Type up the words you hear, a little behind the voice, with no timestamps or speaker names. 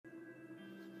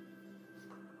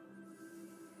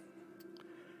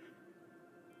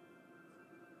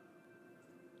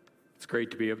great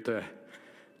to be able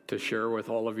to share with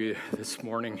all of you this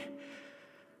morning.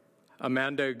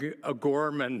 Amanda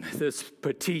Gorman, this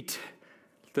petite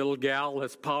little gal,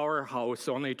 this powerhouse,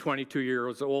 only 22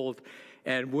 years old,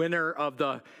 and winner of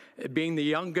being the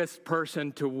youngest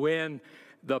person to win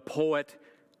the Poet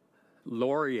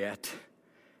Laureate.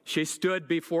 She stood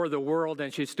before the world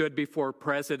and she stood before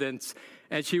presidents,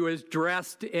 and she was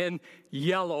dressed in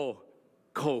yellow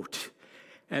coat.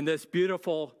 And this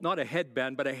beautiful, not a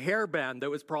headband, but a hairband that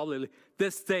was probably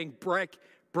this thing, bright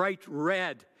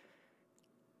red.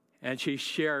 And she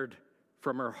shared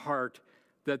from her heart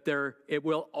that it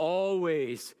will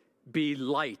always be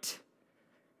light.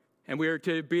 And we are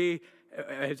to be,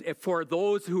 for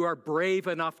those who are brave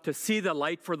enough to see the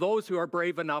light, for those who are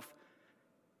brave enough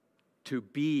to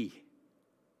be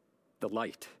the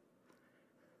light.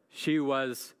 She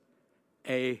was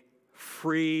a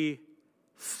free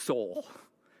soul,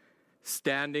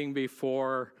 standing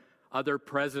before other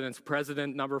presidents,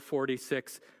 president number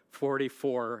 46,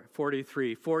 44,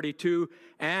 43, 42,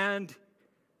 and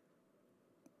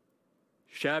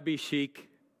shabby chic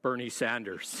Bernie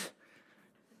Sanders.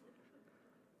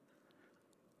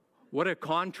 What a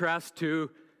contrast to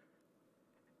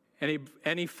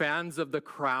any fans of The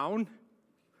Crown?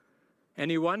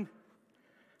 Anyone?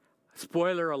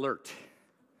 Spoiler alert.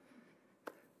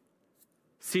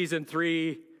 Season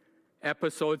 3,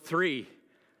 Episode 3.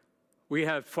 We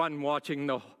had fun watching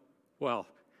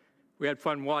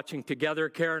together,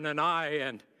 Karen and I,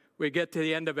 and we get to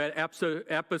the end of an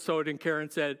episode, and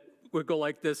Karen said, we'd go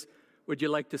like this, would you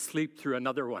like to sleep through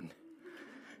another one?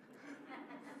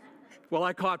 Well,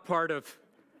 I caught part of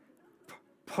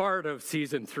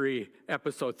season 3,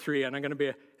 episode 3, and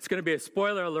it's going to be a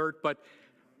spoiler alert, but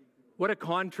what a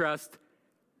contrast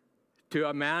to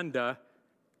Amanda,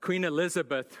 Queen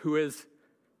Elizabeth, who is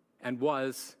and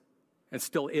was and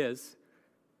still is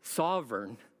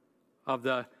sovereign of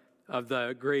the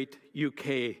great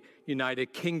UK,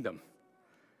 United Kingdom.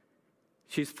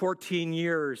 She's 14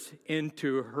 years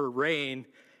into her reign,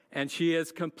 and she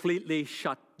is completely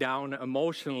shut down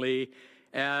emotionally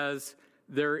as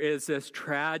there is this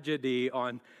tragedy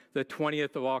on the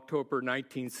 20th of October,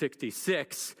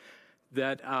 1966,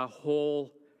 that a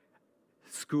whole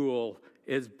school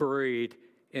is buried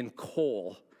in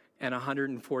coal, and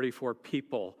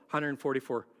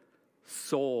 144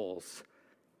 souls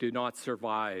do not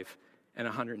survive, and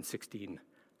 116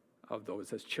 of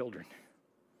those as children.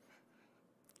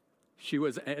 She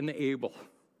was unable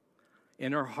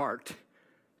in her heart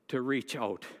to reach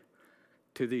out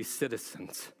to these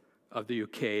citizens of the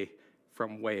UK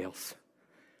from Wales.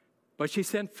 But she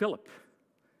sent Philip.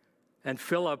 And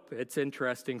Philip, it's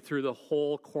interesting, through the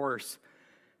whole course,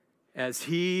 as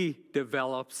he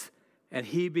develops and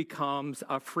he becomes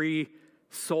a free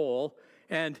soul,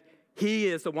 and he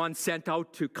is the one sent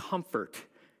out to comfort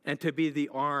and to be the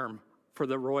arm for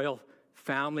the royal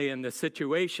family in the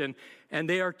situation. And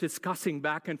they are discussing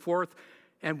back and forth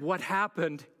and what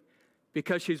happened,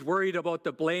 because she's worried about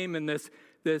the blame in this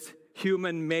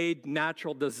human-made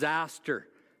natural disaster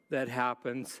that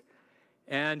happens.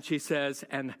 And she says,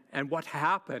 and what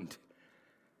happened?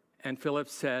 And Philip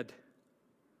said,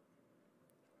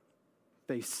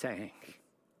 they sang.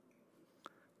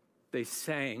 They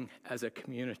sang as a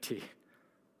community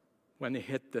when they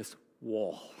hit this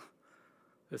wall,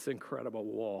 this incredible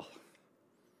wall.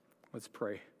 Let's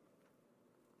pray.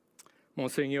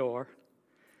 Monseigneur,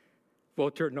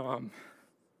 votre nom,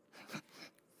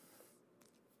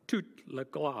 toute la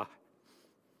gloire.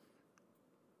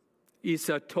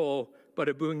 Isa to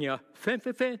barabunya fen.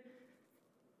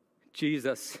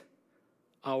 Jesus,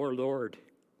 our Lord,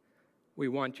 we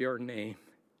want your name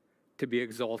to be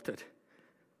exalted,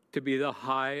 to be the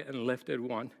high and lifted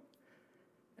one.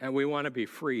 And we want to be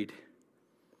freed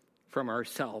from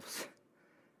ourselves.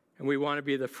 And we want to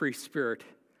be the free spirit,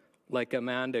 like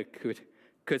Amanda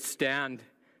could stand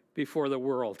before the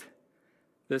world,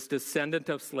 this descendant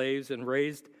of slaves and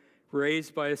raised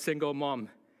by a single mom,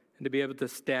 and to be able to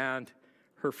stand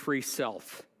her free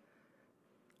self.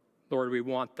 Lord, we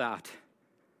want that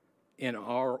in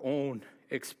our own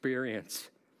experience,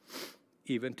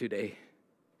 even today.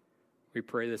 We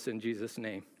pray this in Jesus'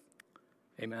 name.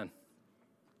 Amen.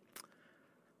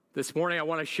 This morning I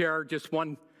want to share just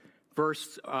one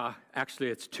verse. Actually,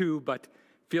 it's two, but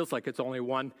feels like it's only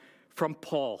one, from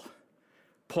Paul.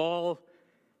 Paul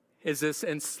is this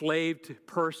enslaved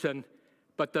person,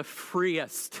 but the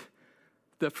freest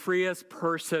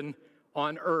person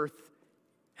on earth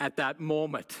at that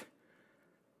moment.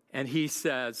 And he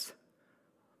says,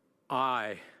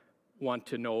 I want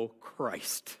to know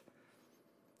Christ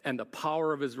and the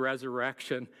power of his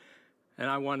resurrection. And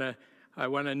I want I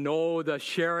want to know the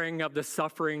sharing of the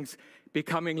sufferings,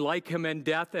 becoming like him in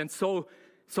death, and so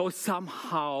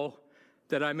somehow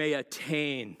that I may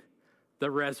attain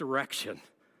the resurrection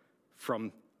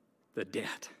from the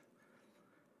dead.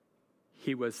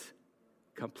 He was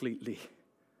completely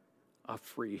a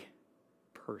free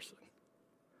person.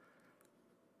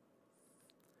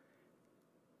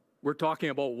 We're talking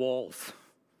about walls.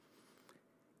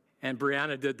 And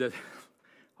Brianna did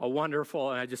a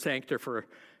wonderful, and I just thanked her for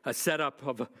a setup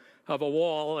of a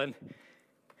wall.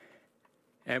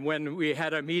 And when we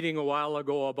had a meeting a while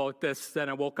ago about this, then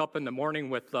I woke up in the morning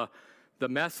with the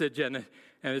message, and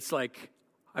it's like,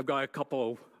 I've got a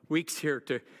couple of weeks here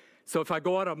so if I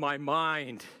go out of my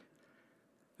mind,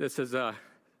 this is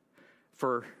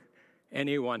for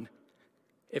anyone.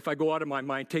 If I go out of my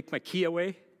mind, take my key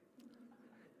away.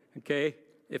 Okay?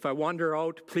 If I wander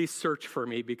out, please search for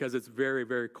me because it's very,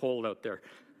 very cold out there.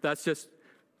 That's just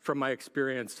from my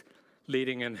experience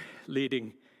leading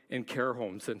in care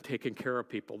homes and taking care of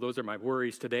people. Those are my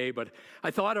worries today. But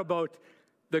I thought about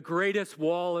the greatest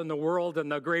wall in the world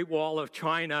and the Great Wall of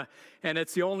China, and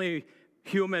it's the only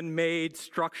human-made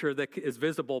structure that is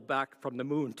visible back from the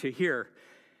moon to here.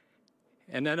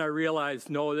 And then I realized,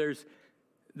 no,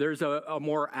 there's a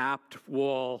more apt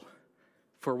wall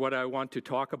for what I want to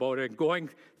talk about, and going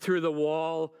through the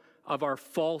wall of our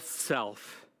false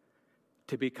self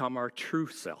to become our true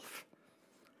self.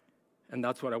 And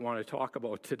that's what I want to talk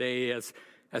about today. As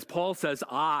Paul says,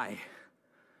 I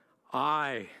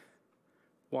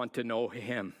want to know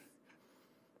him.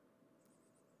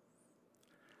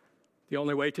 The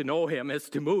only way to know him is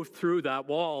to move through that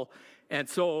wall. And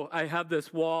so I have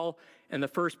this wall, and the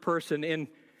first person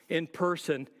in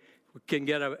person can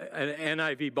get an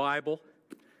NIV Bible.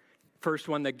 First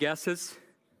one that guesses,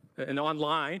 and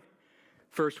online,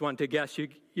 first one to guess,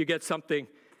 you get something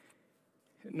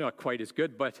not quite as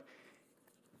good, but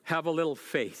have a little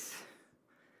faith.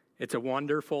 It's a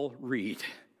wonderful read.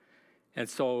 And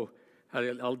so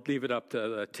I'll leave it up to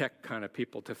the tech kind of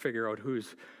people to figure out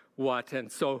who's what.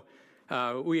 And so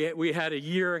we had a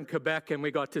year in Quebec, and we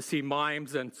got to see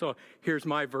mimes. And so here's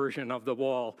my version of the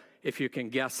wall, if you can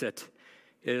guess it,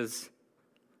 is...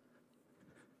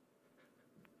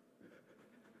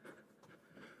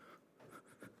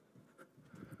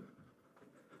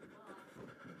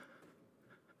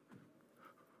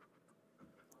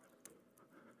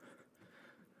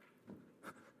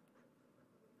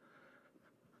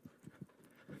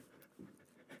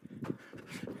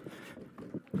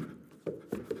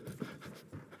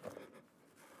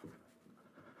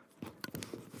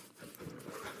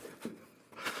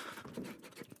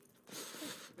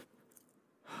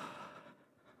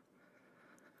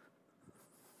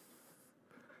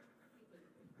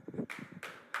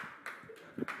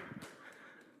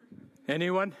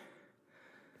 Anyone?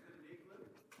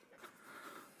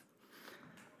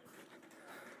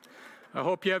 I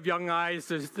hope you have young eyes.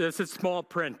 This is small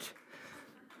print.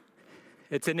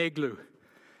 It's an igloo.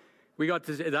 We got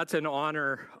to, that's in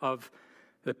honor of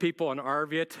the people in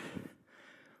Arvit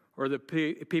or the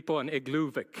people in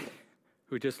Igloolik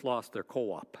who just lost their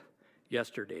co-op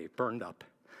yesterday, burned up.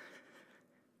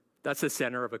 That's the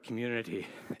center of a community.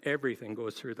 Everything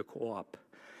goes through the co-op.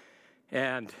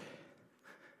 And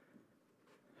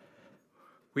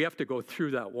we have to go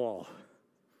through that wall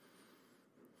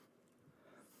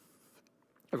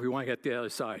if we want to get to the other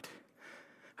side.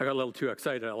 I got a little too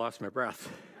excited. I lost my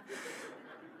breath.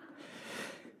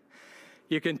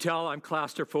 You can tell I'm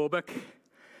claustrophobic,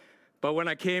 but when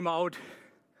I came out,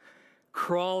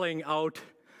 crawling out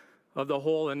of the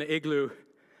hole in the igloo,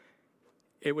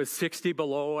 it was 60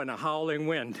 below and a howling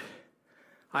wind.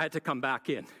 I had to come back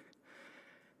in.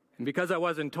 And because I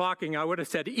wasn't talking, I would have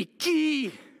said,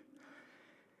 "Iki!"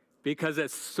 because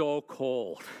it's so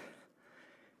cold.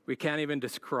 We can't even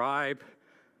describe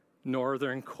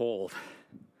northern cold.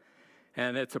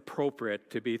 And it's appropriate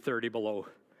to be 30 below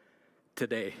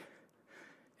today.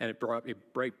 And it brought me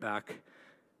right back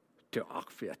to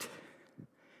Akvit.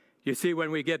 You see, when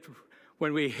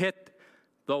we hit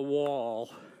the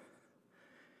wall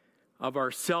of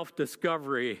our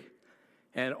self-discovery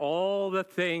and all the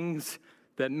things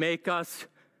that make us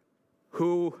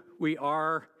who we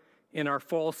are in our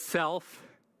false self,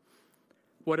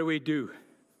 what do?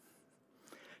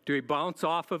 Do we bounce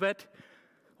off of it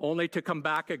only to come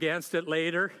back against it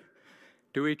later?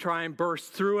 Do we try and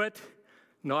burst through it?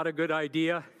 Not a good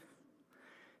idea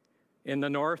in the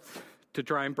north to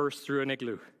try and burst through an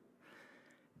igloo.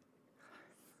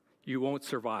 You won't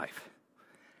survive.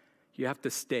 You have to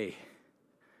stay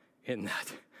in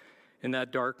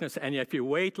that darkness. And if you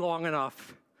wait long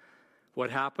enough, what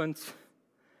happens?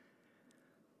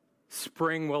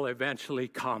 spring will eventually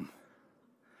come.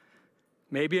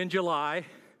 Maybe in July,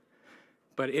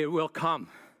 but it will come,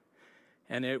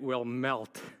 and it will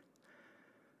melt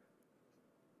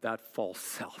that false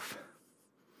self.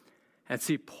 And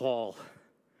see, Paul,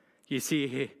 you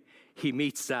see, he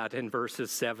meets that in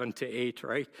verses 7 to 8,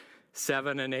 right?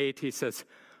 7 and 8, he says,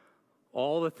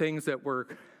 all the things that were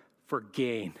for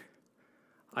gain,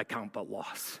 I count but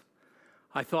loss.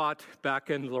 I thought back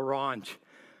in L'Orange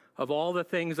of all the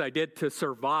things I did to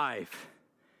survive.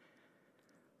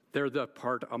 They're the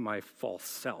part of my false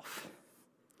self.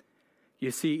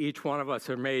 You see, each one of us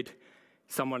are made,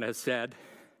 someone has said,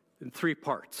 in 3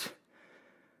 parts.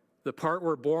 The part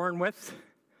we're born with,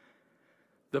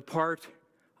 the part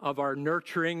of our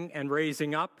nurturing and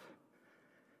raising up,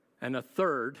 and a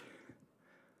third,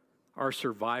 our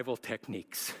survival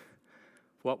techniques,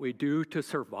 what we do to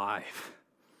survive.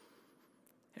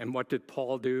 And what did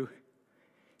Paul do?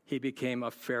 He became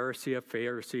a Pharisee of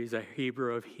Pharisees, a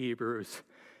Hebrew of Hebrews.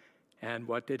 And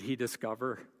what did he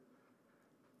discover?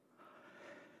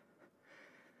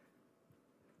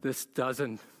 This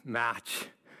doesn't match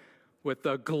with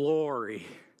the glory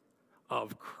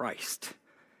of Christ.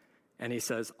 And he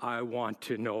says, I want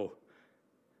to know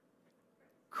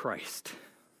Christ.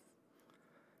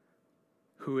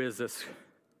 Who is this?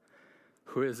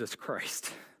 Who is this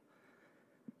Christ?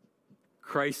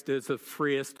 Christ is the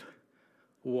freest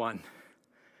one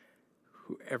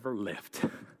who ever lived.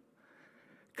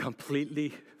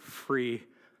 Completely free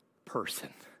person.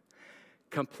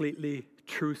 Completely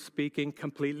truth-speaking,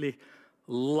 completely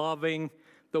loving,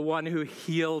 the one who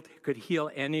could heal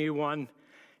anyone,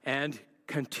 and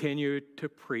continued to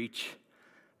preach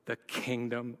the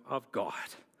kingdom of God.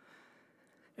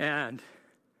 And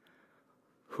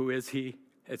who is he?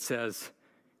 It says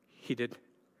he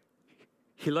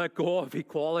let go of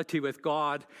equality with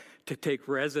God to take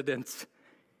residence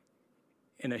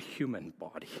in a human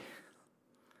body.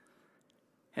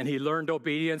 And he learned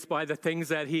obedience by the things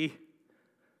that he,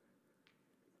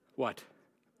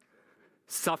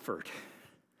 suffered.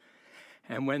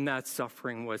 And when that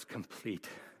suffering was complete,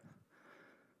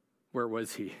 where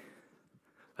was he?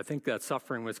 I think that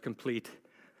suffering was complete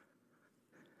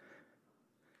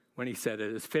when he said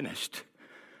it is finished.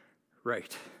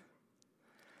 Right.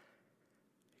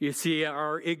 You see,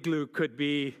 our igloo could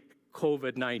be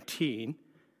COVID-19,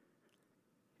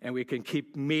 and we can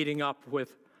keep meeting up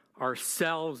with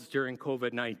ourselves during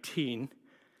COVID-19,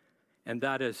 and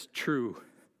that is true.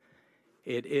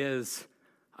 It is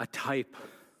a type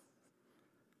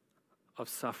of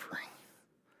suffering.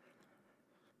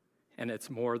 And it's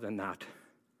more than that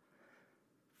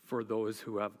for those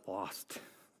who have lost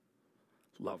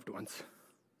loved ones.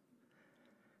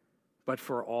 But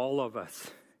for all of us,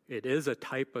 it is a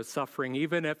type of suffering,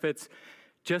 even if it's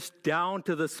just down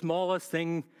to the smallest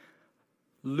thing.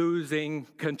 Losing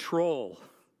control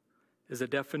is a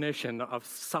definition of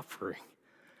suffering.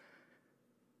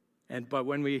 But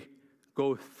when we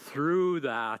go through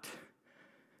that,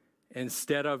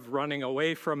 instead of running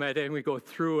away from it and we go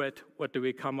through it, what do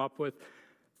we come up with?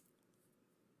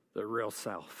 The real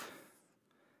self.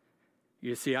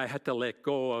 You see, I had to let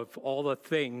go of all the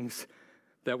things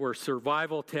that were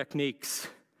survival techniques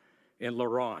in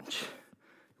L'Orange.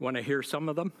 You want to hear some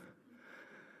of them?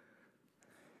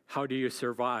 How do you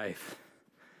survive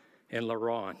in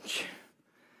L'Orange?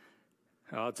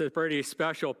 It's a pretty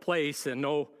special place, and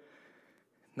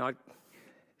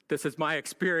this is my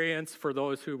experience for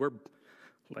those who were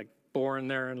born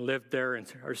there and lived there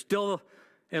and are still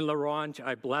in L'Orange.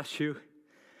 I bless you.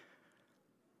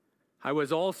 I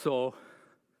was also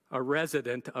a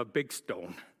resident of Big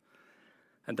Stone,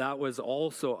 and that was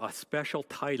also a special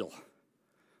title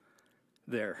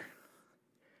there.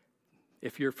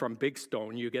 If you're from Big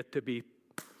Stone, you get to be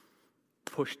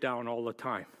pushed down all the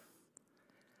time.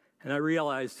 And I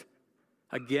realized,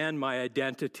 again, my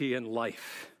identity in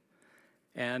life.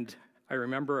 And I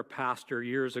remember a pastor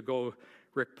years ago,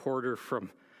 Rick Porter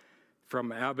from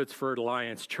Abbotsford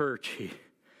Alliance Church,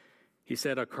 he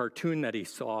said a cartoon that he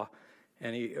saw,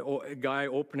 and a guy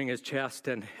opening his chest,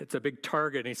 and it's a big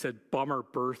target, and he said, "Bummer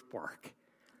birthmark."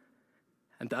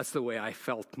 And that's the way I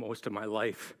felt most of my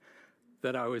life,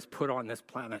 that I was put on this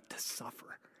planet to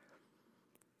suffer.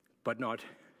 But not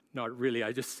really.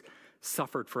 I just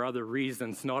suffered for other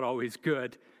reasons, not always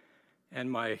good.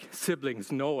 And my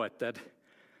siblings know it, that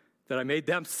I made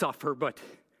them suffer, but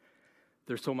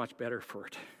they're so much better for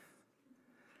it.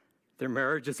 Their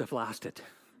marriages have lasted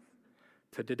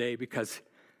to today because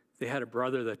they had a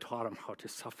brother that taught them how to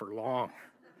suffer long.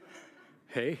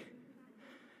 Hey?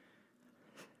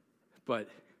 But,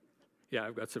 yeah,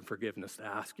 I've got some forgiveness to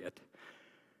ask yet.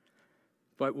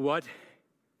 But what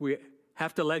We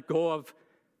have to let go of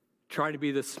trying to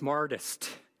be the smartest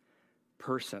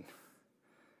person.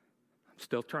 I'm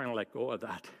still trying to let go of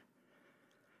that.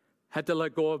 Had to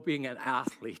let go of being an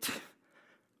athlete.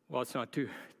 Well, it's not too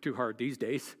hard these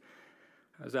days.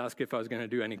 I was asked if I was going to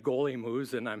do any goalie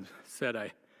moves, and I said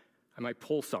I might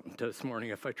pull something this morning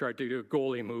if I tried to do a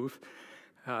goalie move.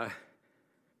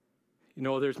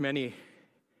 There's many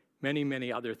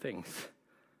other things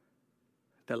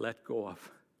to let go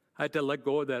of. I had to let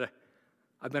go of that.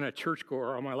 I've been a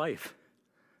churchgoer all my life.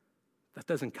 That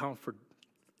doesn't count for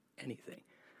anything.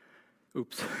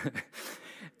 Oops.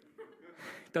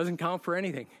 Doesn't count for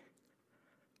anything.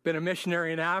 Been a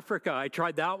missionary in Africa. I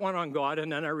tried that one on God,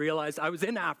 and then I realized I was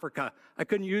in Africa. I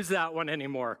couldn't use that one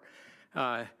anymore.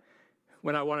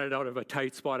 When I wanted out of a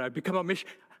tight spot, I'd become a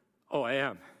missionary. Oh, I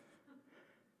am.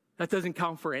 That doesn't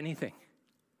count for anything.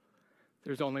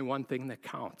 There's only one thing that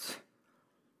counts,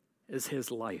 is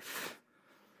his life.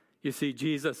 You see,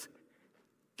 Jesus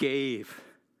gave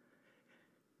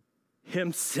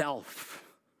himself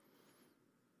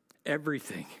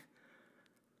everything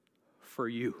for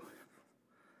you,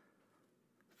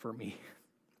 for me.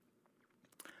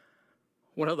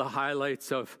 One of the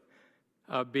highlights of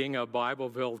being a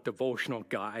Bibleville devotional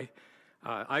guy,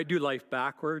 I do life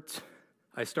backwards.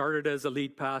 I started as a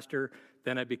lead pastor,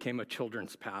 then I became a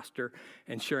children's pastor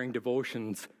and sharing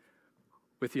devotions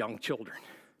with young children.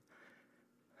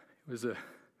 It was the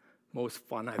most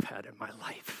fun I've had in my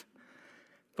life.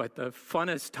 But the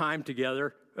funnest time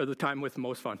together, or the time with the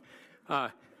most fun,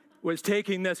 was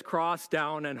taking this cross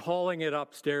down and hauling it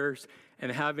upstairs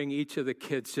and having each of the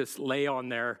kids just lay on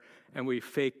there, and we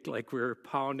faked like we were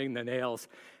pounding the nails,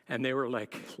 and they were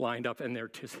like lined up, and they're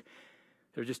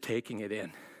just taking it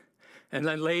in. And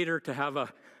then later to have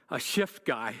a shift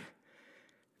guy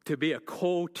to be a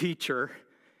co-teacher,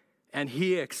 and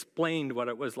he explained what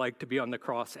it was like to be on the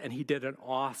cross, and he did an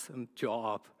awesome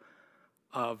job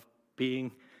of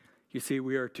being, you see,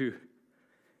 we are to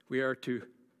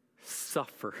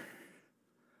suffer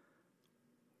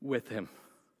with him.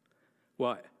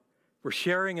 What? We're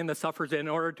sharing in the suffers in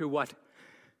order to what?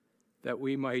 That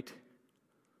we might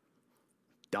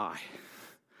die.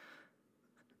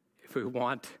 If we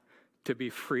want to be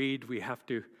freed, we have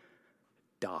to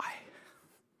die.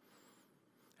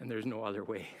 And there's no other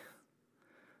way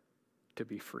to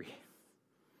be free.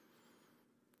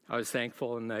 I was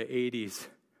thankful in the 80s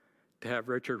to have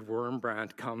Richard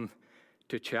Wurmbrand come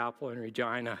to chapel in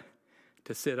Regina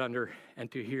to sit under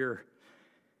and to hear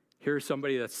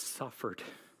somebody that suffered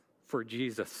for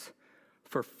Jesus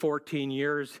for 14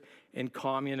 years in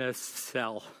communist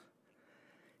cell,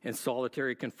 in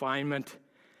solitary confinement,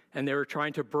 and they were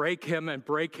trying to break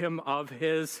him of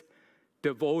his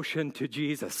devotion to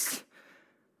Jesus.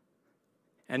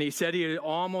 And he said he had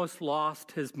almost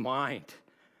lost his mind,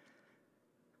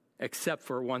 except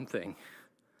for one thing.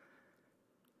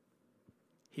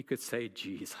 He could say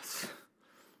Jesus.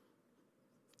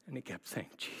 And he kept saying,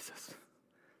 Jesus,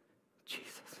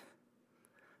 Jesus.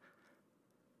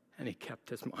 And he kept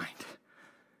his mind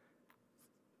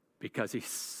because he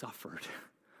suffered.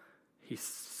 He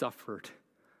suffered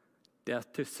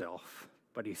death to self,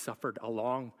 but he suffered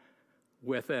along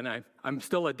with, and I'm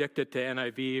still addicted to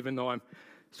NIV, even though I'm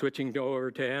switching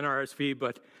over to NRSV,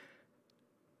 but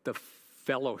the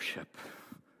fellowship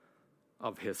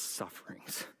of his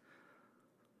sufferings.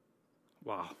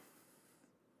 Wow.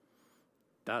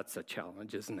 That's a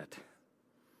challenge, isn't it?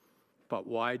 But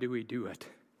why do we do it?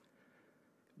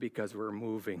 Because we're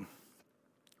moving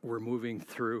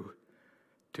through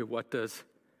to what does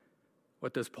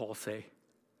Paul say?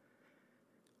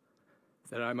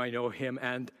 That I might know him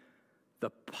and the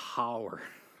power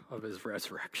of his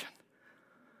resurrection.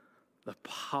 The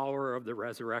power of the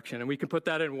resurrection. And we can put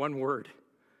that in one word.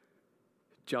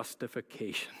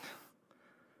 Justification.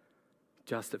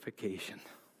 Justification.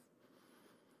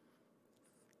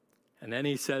 And then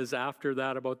he says after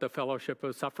that about the fellowship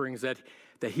of sufferings that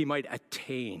he might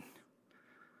attain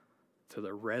to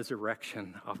the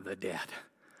resurrection of the dead.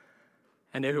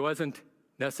 And it wasn't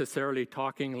necessarily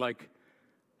talking like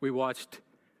we watched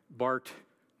Bart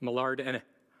Millard, and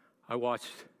I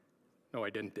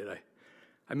didn't, did I?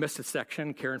 I missed a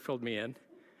section. Karen filled me in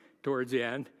towards the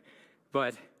end.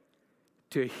 But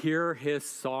to hear his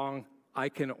song, I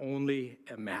Can Only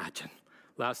Imagine,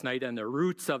 last night, and the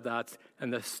roots of that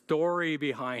and the story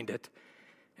behind it,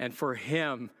 and for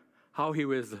him, how he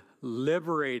was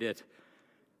liberated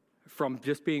from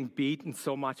just being beaten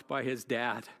so much by his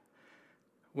dad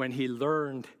when he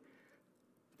learned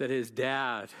that his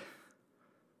dad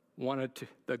wanted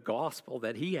the gospel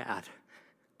that he had.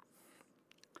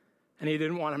 And he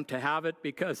didn't want him to have it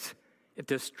because it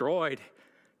destroyed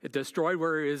It destroyed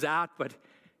where he was at, but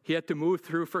he had to move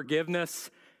through forgiveness.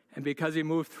 And because he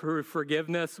moved through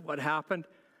forgiveness, what happened?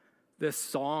 This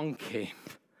song came.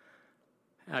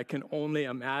 I can only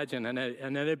imagine. And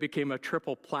then it became a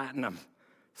triple platinum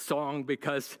song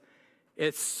because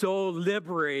it's so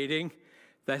liberating,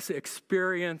 this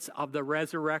experience of the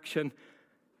resurrection.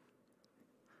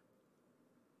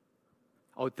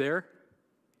 Out there?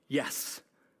 Yes,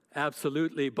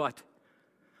 absolutely. But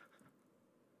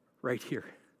right here,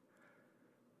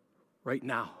 right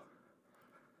now,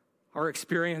 our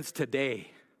experience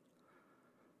today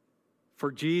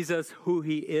for Jesus, who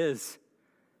he is,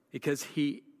 because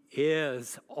he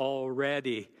is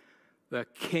already the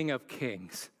King of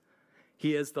Kings.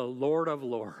 He is the Lord of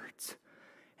Lords,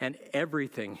 and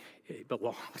everything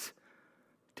belongs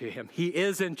to him. He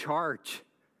is in charge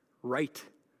right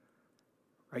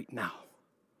now.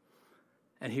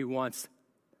 And he wants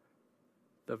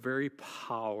the very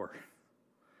power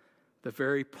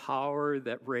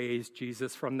that raised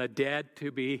Jesus from the dead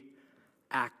to be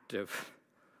active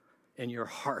in your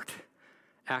heart,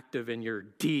 active in your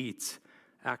deeds,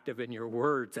 active in your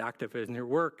words, active in your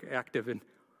work, active in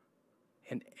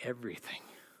everything.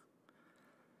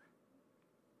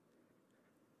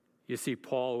 You see,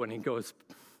 Paul, when he goes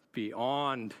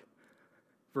beyond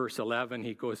verse 11,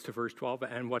 he goes to verse 12,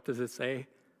 and what does it say?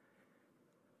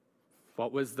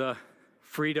 What was the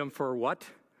freedom for what?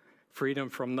 Freedom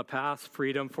from the past,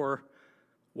 freedom for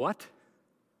what?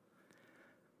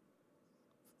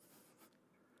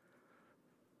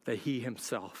 That he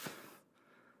himself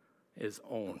is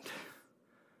owned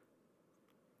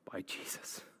by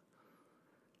Jesus.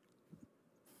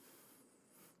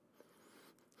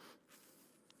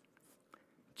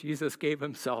 Jesus gave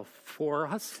himself for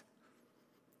us,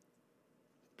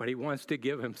 but he wants to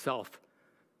give himself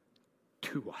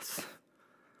to us.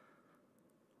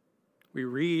 We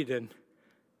read in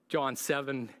John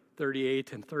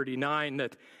 7:38 and 39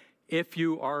 that if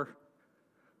you are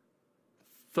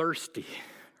thirsty,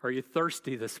 are you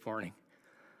thirsty this morning?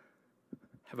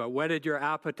 Have I whetted your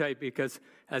appetite? Because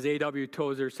as A.W.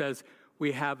 Tozer says,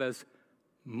 we have as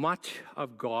much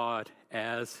of God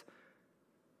as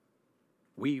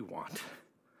we want.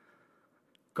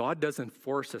 God doesn't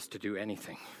force us to do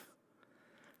anything,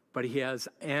 but he has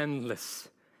endless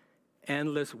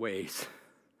ways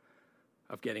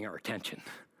of getting our attention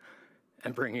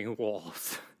and bringing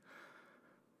walls.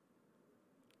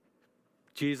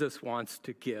 Jesus wants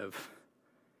to give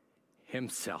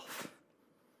himself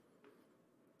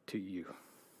to you.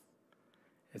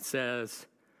 It says,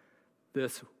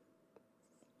 this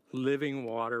living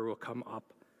water will come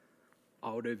up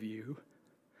out of you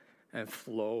and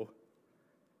flow.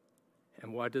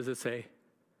 And what does it say?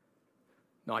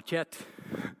 Not yet.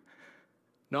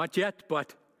 Not yet,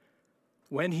 but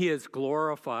when he is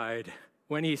glorified,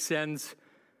 when he sends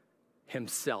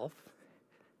himself,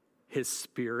 his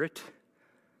Spirit,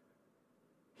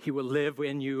 he will live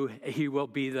in you. He will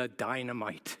be the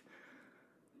dynamite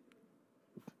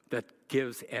that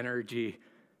gives energy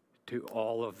to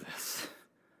all of this.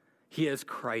 He is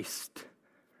Christ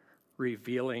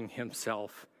revealing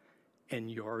himself in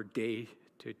your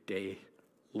day-to-day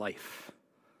life.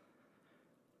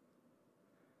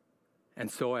 And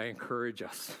so I encourage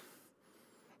us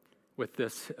with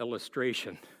this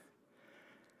illustration.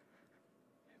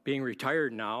 Being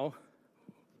retired now,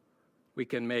 we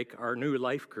can make our new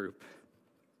life group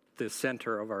the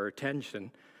center of our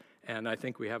attention. And I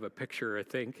think we have a picture,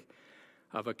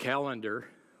 of a calendar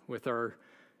with our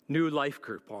new life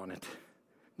group on it.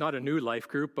 Not a new life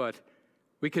group, but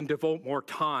we can devote more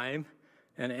time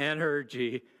and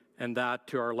energy and that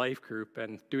to our life group.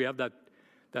 And do we have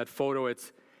that photo?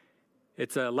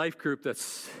 It's a life group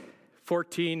that's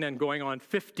 14 and going on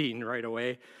 15 right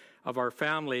away of our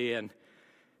family. And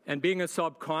being a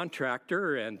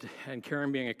subcontractor and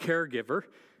Karen being a caregiver,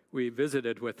 we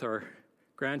visited with our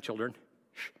grandchildren.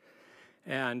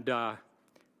 And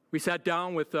we sat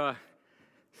down at the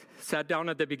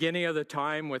beginning of the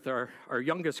time with our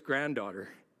youngest granddaughter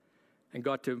and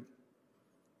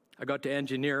I got to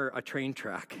engineer a train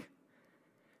track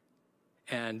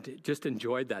and just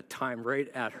enjoyed that time right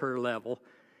at her level,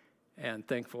 and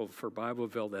thankful for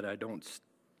Bibleville that I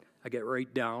get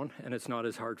right down, and it's not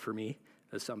as hard for me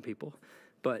as some people,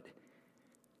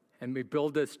 and we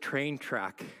build this train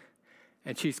track,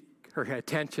 and her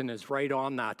attention is right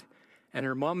on that, and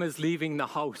her mom is leaving the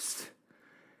house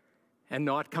and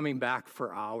not coming back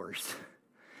for hours,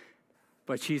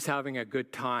 but she's having a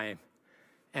good time,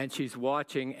 and she's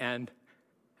watching, and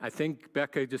I think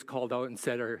Becca just called out and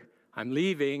said, I'm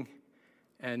leaving,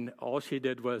 and all she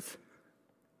did was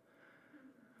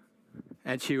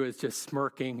And she was just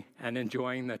smirking and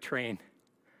enjoying the train.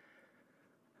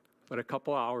 But a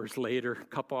couple hours later, a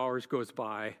couple hours goes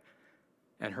by,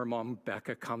 and her mom,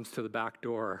 Becca, comes to the back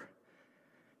door,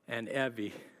 and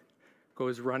Evie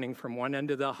goes running from one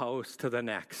end of the house to the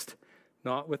next,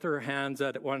 not with her hands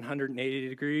at 180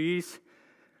 degrees,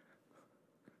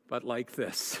 but like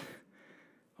this,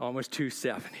 almost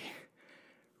 270,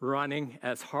 running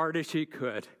as hard as she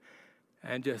could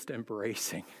and just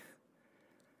embracing.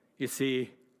 You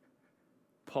see,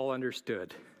 Paul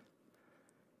understood.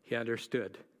 He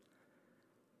understood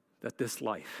that this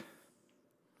life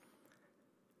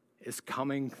is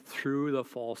coming through the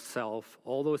false self.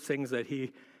 All those things that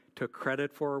he took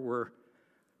credit for were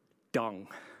dung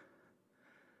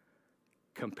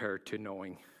compared to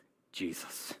knowing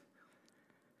Jesus.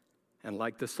 And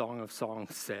like the Song of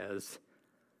Songs says,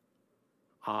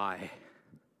 I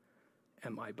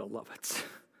am my beloved's,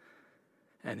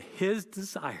 and his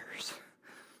desires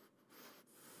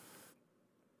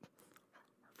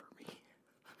are for me.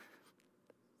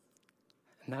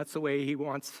 And that's the way he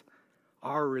wants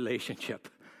our relationship,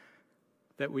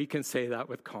 that we can say that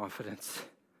with confidence.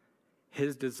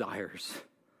 His desires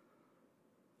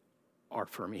are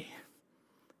for me.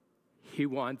 He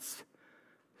wants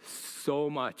so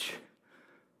much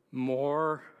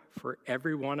more for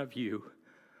every one of you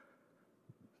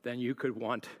than you could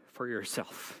want for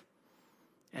yourself.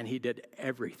 And he did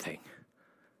everything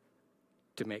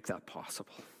to make that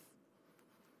possible.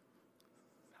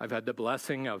 I've had the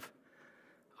blessing of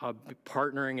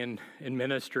partnering in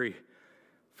ministry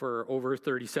for over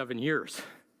 37 years.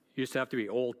 You used to have to be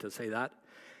old to say that.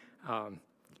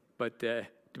 But to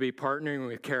be partnering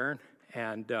with Karen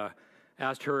and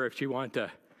asked her if she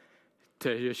wanted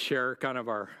to just share kind of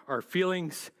our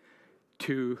feelings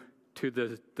to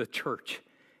the church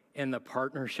in the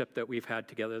partnership that we've had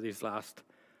together these last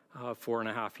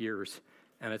 4.5 years.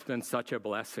 And it's been such a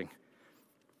blessing.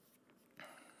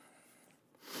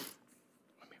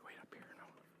 Let me wait up here now.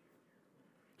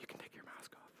 You can take your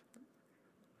mask off.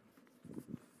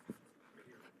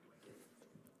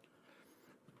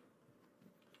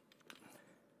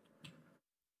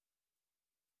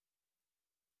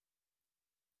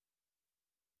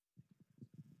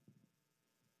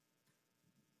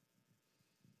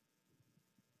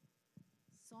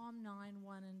 Psalm 9,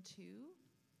 1 and 2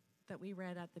 that we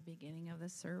read at the beginning of the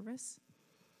service.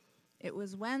 It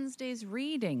was Wednesday's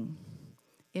reading,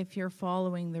 if you're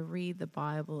following the Read the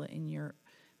Bible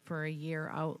for a year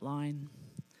outline.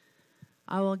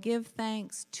 I will give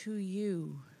thanks to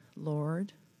you,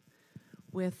 Lord,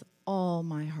 with all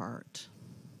my heart.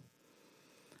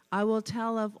 I will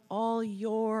tell of all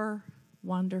your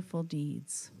wonderful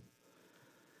deeds.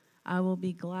 I will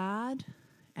be glad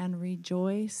and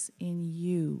rejoice in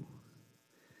you.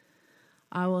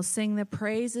 I will sing the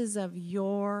praises of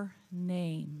your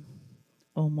name,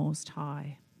 O Most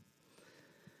High.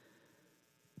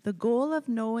 The goal of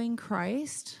knowing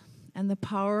Christ and the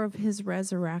power of his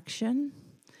resurrection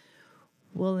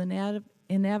will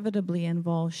inevitably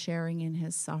involve sharing in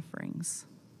his sufferings.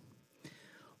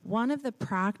 One of the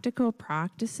practical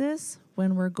practices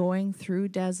when we're going through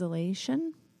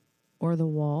desolation or the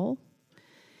wall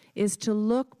is to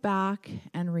look back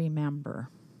and remember.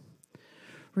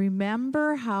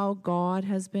 Remember how God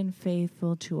has been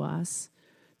faithful to us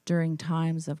during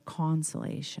times of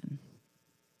consolation.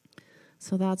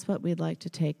 So that's what we'd like to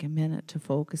take a minute to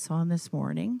focus on this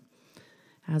morning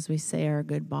as we say our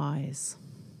goodbyes.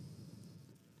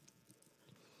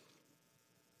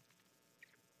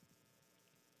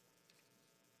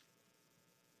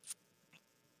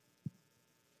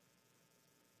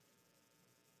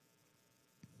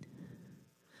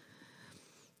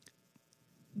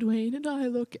 Dwayne and I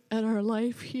look at our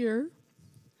life here,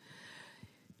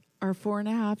 our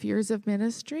 4.5 years of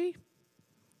ministry,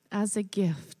 as a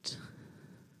gift.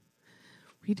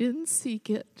 We didn't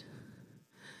seek it.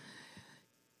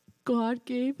 God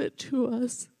gave it to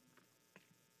us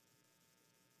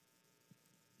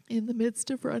in the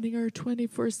midst of running our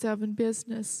 24/7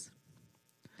 business.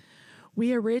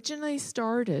 We originally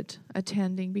started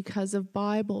attending because of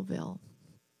Bibleville.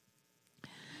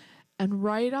 And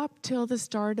right up till the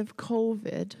start of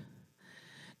COVID,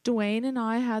 Dwayne and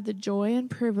I had the joy and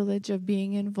privilege of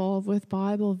being involved with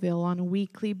Bibleville on a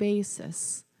weekly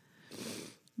basis.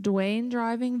 Dwayne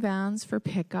driving vans for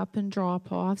pickup and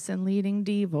drop-offs and leading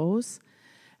devos,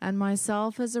 and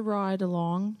myself as a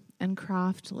ride-along and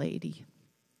craft lady.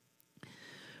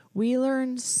 We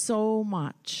learned so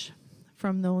much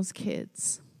from those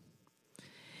kids.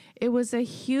 It was a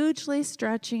hugely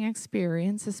stretching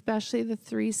experience, especially the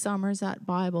 3 summers at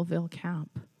Bibleville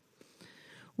camp.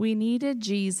 We needed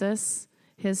Jesus,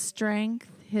 His strength,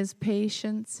 His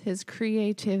patience, His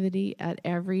creativity at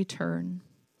every turn.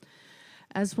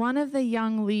 As one of the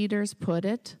young leaders put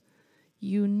it,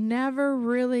 you never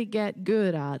really get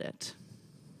good at it.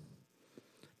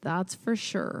 That's for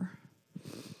sure.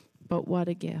 But what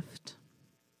a gift.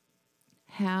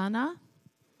 Hannah,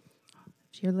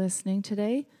 if you're listening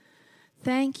today,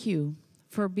 thank you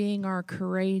for being our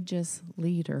courageous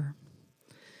leader.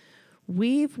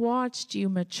 We've watched you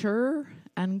mature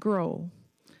and grow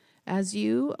as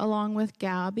you, along with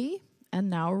Gabby and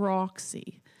now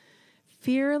Roxy,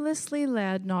 fearlessly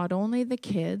led not only the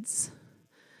kids,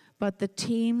 but the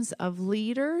teams of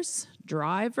leaders,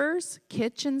 drivers,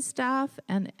 kitchen staff,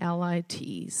 and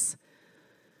LITs.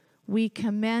 We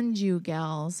commend you,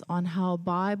 gals, on how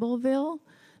Bibleville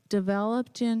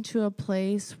developed into a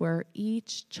place where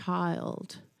each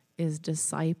child is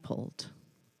discipled.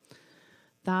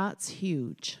 That's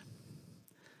huge.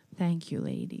 Thank you,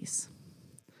 ladies.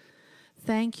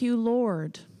 Thank you,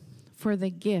 Lord, for the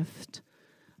gift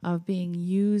of being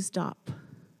used up,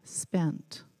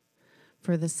 spent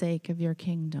for the sake of your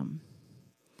kingdom.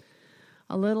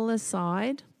 A little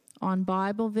aside, on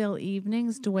Bibleville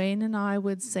evenings, Dwayne and I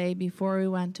would say before we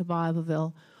went to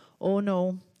Bibleville, oh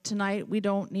no, tonight we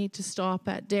don't need to stop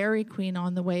at Dairy Queen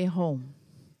on the way home.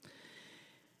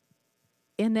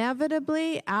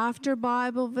 Inevitably, after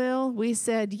Bibleville, we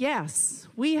said, yes,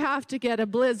 we have to get a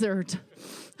blizzard.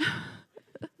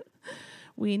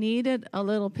 We needed a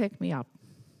little pick-me-up.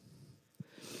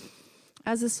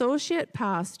 As associate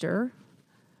pastor,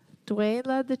 Dwayne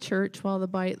led the church while the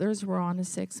Beitlers were on a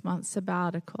 6-month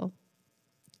sabbatical.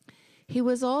 He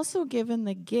was also given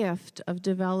the gift of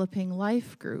developing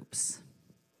life groups.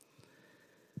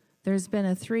 There's been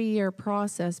a 3-year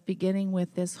process beginning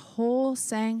with this whole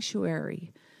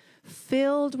sanctuary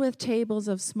filled with tables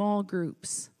of small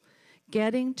groups,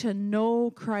 getting to know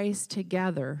Christ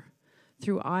together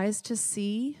through eyes to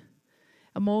see,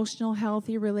 emotional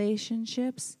healthy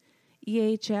relationships,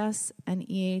 EHS, and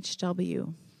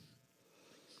EHW.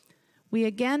 We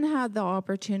again had the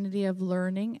opportunity of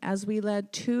learning as we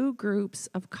led 2 groups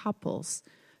of couples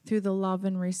through the Love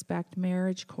and Respect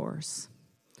marriage course.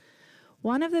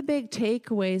 One of the big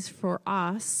takeaways for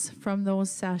us from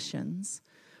those sessions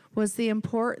was the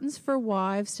importance for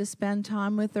wives to spend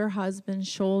time with their husbands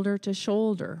shoulder to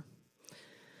shoulder,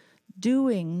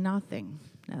 doing nothing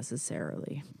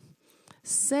necessarily,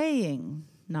 saying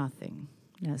nothing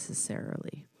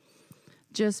necessarily,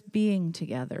 just being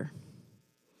together.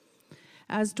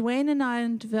 As Dwayne and I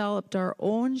developed our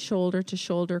own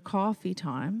shoulder-to-shoulder coffee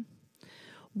time,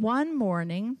 one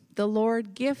morning, the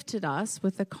Lord gifted us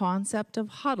with the concept of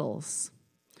huddles,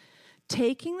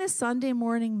 taking the Sunday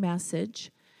morning message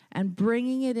and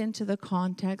bringing it into the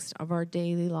context of our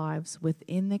daily lives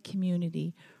within the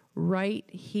community right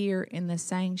here in the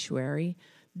sanctuary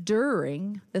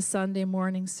during the Sunday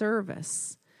morning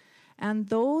service. And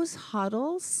those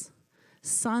huddles,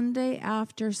 Sunday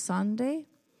after Sunday,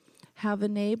 have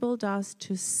enabled us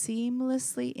to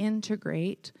seamlessly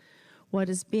integrate what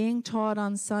is being taught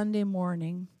on Sunday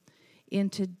morning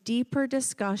into deeper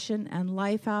discussion and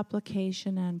life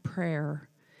application and prayer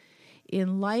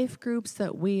in life groups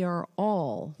that we are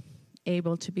all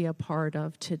able to be a part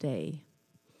of today.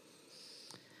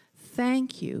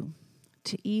 Thank you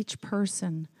to each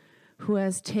person who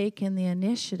has taken the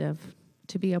initiative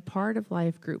to be a part of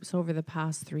life groups over the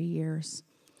past 3 years.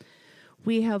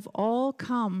 We have all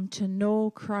come to know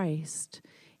Christ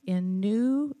in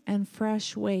new and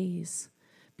fresh ways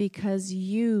because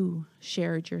you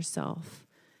shared yourself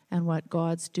and what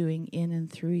God's doing in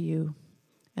and through you,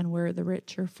 and we're the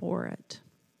richer for it.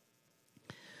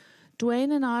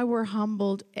 Dwayne and I were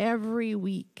humbled every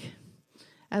week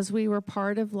as we were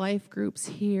part of life groups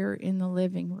here in the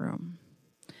living room.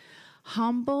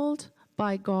 Humbled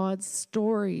by God's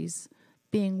stories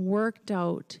being worked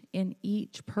out in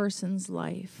each person's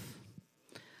life.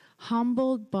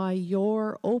 Humbled by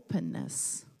your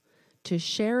openness to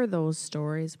share those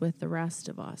stories with the rest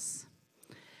of us.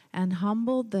 And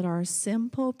humbled that our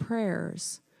simple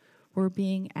prayers were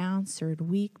being answered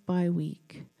week by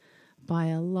week by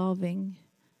a loving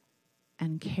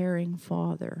and caring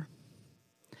Father.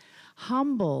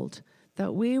 Humbled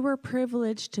that we were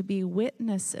privileged to be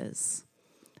witnesses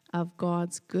of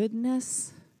God's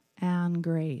goodness and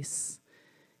grace,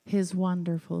 his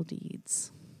wonderful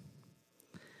deeds.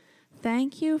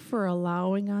 Thank you for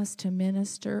allowing us to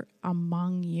minister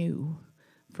among you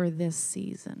for this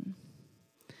season.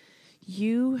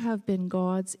 You have been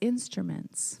God's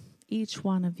instruments, each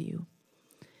one of you,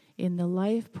 in the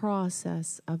life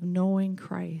process of knowing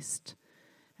Christ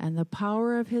and the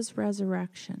power of his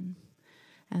resurrection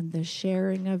and the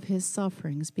sharing of his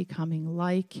sufferings, becoming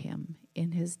like him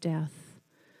in his death.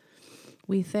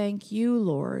 We thank you,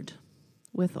 Lord,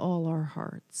 with all our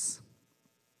hearts.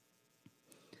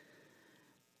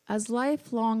 As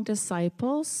lifelong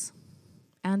disciples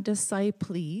and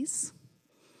disciples,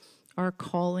 our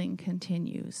calling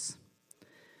continues.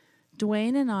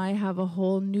 Dwayne and I have a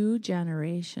whole new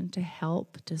generation to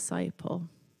help disciple,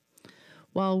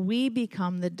 while we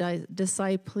become the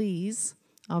disciples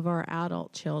of our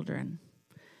adult children,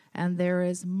 and there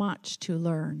is much to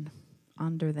learn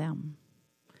under them.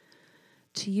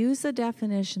 To use the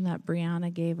definition that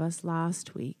Brianna gave us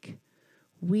last week,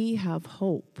 we have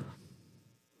hope,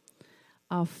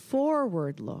 a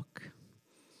forward look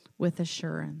with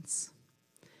assurance,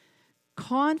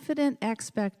 confident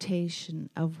expectation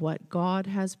of what God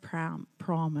has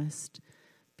promised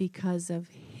because of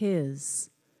his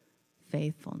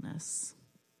faithfulness.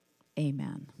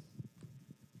 Amen.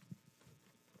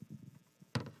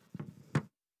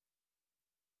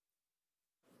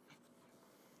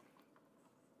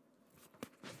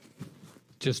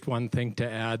 Just one thing to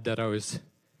add that I was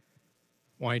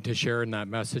wanting to share in that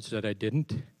message that I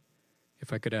didn't.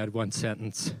 If I could add one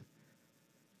sentence.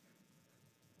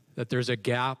 That there's a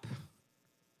gap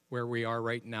where we are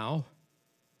right now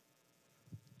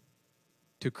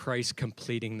to Christ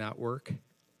completing that work.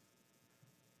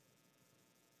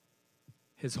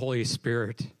 His Holy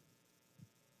Spirit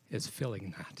is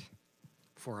filling that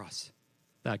for us,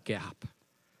 that gap.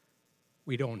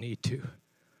 We don't need to.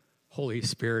 Holy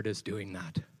Spirit is doing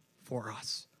that for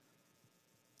us.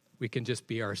 We can just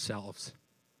be ourselves.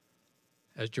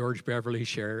 As George Beverly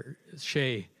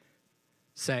Shea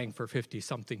sang for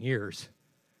 50-something years,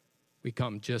 we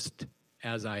come just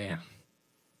as I am,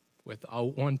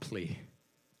 without one plea,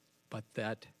 but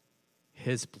that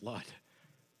his blood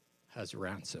has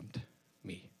ransomed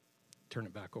me. Turn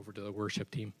it back over to the worship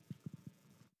team.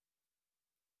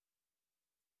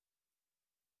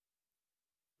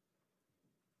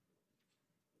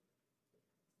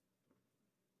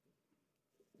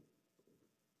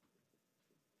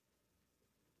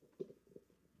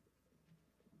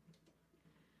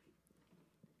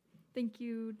 Thank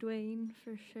you, Dwayne,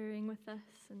 for sharing with us,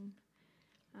 and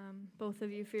both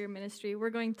of you for your ministry. We're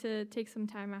going to take some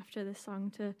time after this song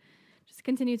to just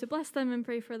continue to bless them and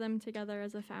pray for them together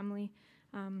as a family.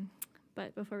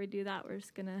 But before we do that, we're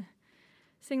just going to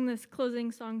sing this closing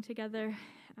song together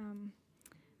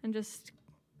and just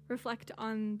reflect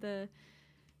on the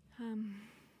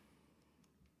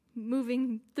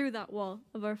moving through that wall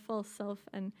of our false self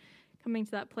and coming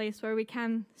to that place where we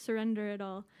can surrender it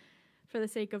all for the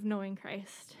sake of knowing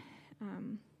Christ,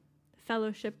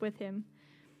 fellowship with him,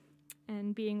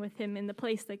 and being with him in the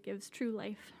place that gives true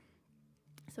life.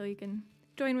 So you can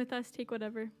join with us, take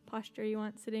whatever posture you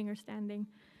want, sitting or standing.